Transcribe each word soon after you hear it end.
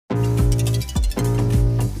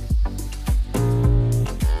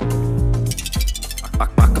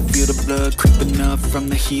blood creeping up from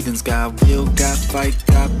the heathens. Got will, got fight,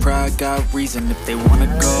 got pride, got reason. If they wanna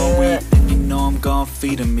go eat, then you know I'm gon'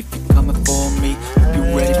 feed them. If you're coming for me, hope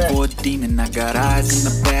you're ready for a demon. I got eyes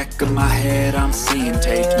in the back of my head, I'm seeing.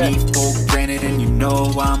 Take me for granted and you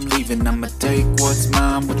know I'm leaving. I'ma take what's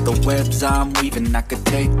mine with the webs I'm weaving. I could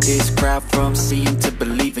take this crowd from seeing to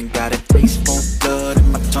believing. Got a taste for blood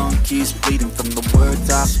and my tongue keeps bleeding from the words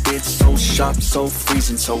I spit. So sharp, so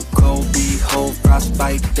freezing, so cold. Behold,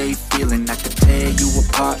 frostbite they feeling. I could tear you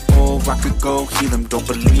apart or I could go heal them. Don't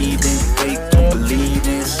believe in fate, don't believe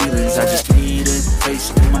in ceilings. I just need a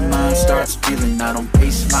taste and my mind starts feeling. I don't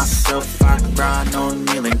pace myself, I grind on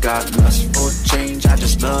kneeling. Got lust for change, I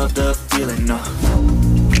just love the feeling.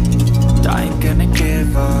 I ain't gonna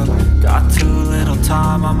give up. Got too little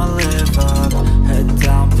time, I'ma live up. Head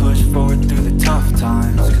down, push forward through the tough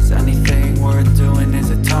times. Cause anything worth doing is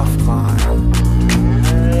a tough climb.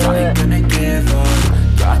 I ain't gonna give up.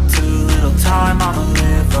 Got too little time, I'ma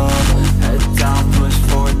live up. Head down, push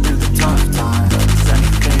forward through the tough times. Cause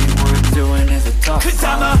anything worth doing is a tough climb. Cause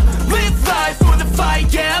I'ma live life for the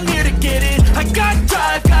fight, yeah, I'm here to get it. I got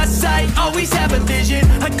drive, got sight, always have a vision.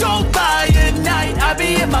 I go by at night, I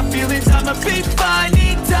be in my feelings. I'ma be fine,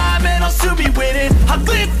 need time and I'll soon be winning. I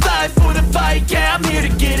live life for the fight, yeah, I'm here to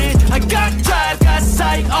get it. I got drive, got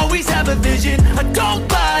sight, always have a vision. I don't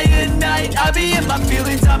lie at night, I be in my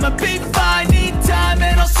feelings. I'ma be fine, need time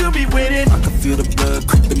and I'll soon be winning. I can feel the blood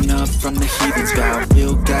creeping up from the heathens. Got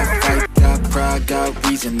will, got fight, got pride, got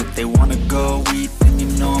reason. If they wanna go eat, then you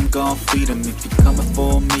know I'm gon' feed them. If you're coming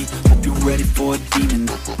for me, hope you're ready for a demon.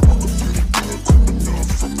 I can feel the blood creeping up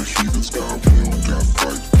from the heathens. Got will, got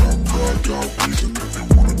fight, got pride, got reason. If they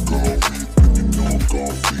wanna go eat, then you know I'm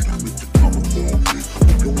gon' feed them. If you're coming for me,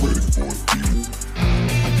 hope you're ready for a demon.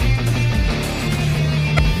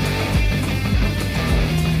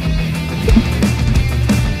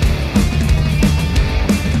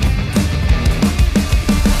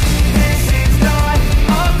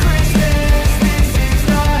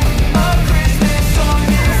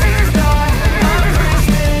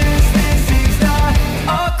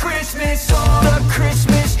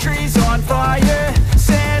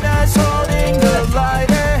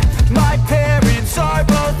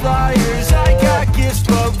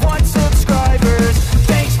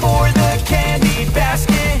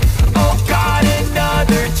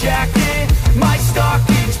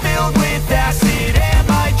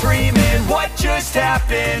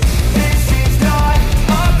 Happened. This is not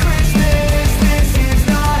a Christmas. This is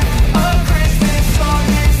not a Christmas song.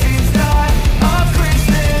 This is not a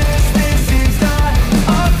Christmas. This is not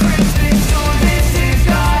a Christmas song. This is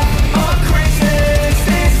not a Christmas.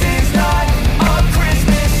 This is not a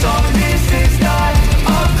Christmas song. This is not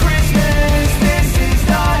a Christmas. This is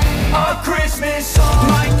not a Christmas song.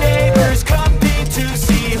 My neighbors compete to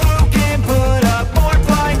see who can put up more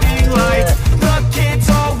blinding lights. The kids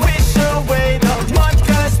all wish away the month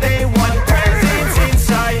cause they want presents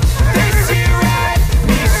inside. This year had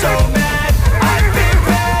me so mad, I've been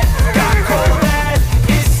bad, got cold that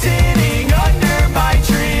is sitting under my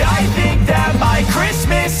tree. I think that my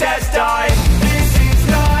Christmas has died. This is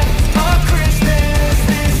not a Christmas.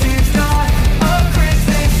 This is not a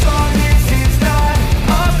Christmas song. This is not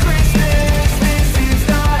a Christmas. This is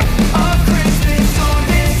not a Christmas song.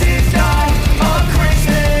 This is not a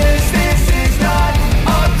Christmas. This is not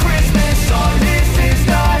a Christmas song. This is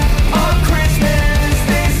not a Christmas.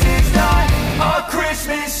 This is not a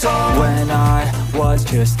Christmas song. When I was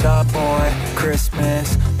just a boy,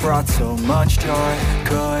 Christmas brought so much joy.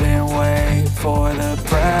 Couldn't wait for the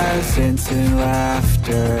presents and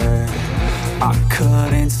laughter. I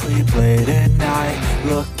couldn't sleep late at night,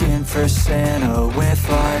 looking for Santa with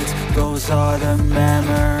lights. Those are the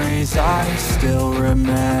memories I still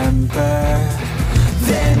remember.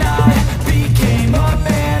 Then I became a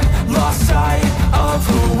man, lost sight of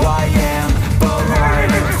who I am.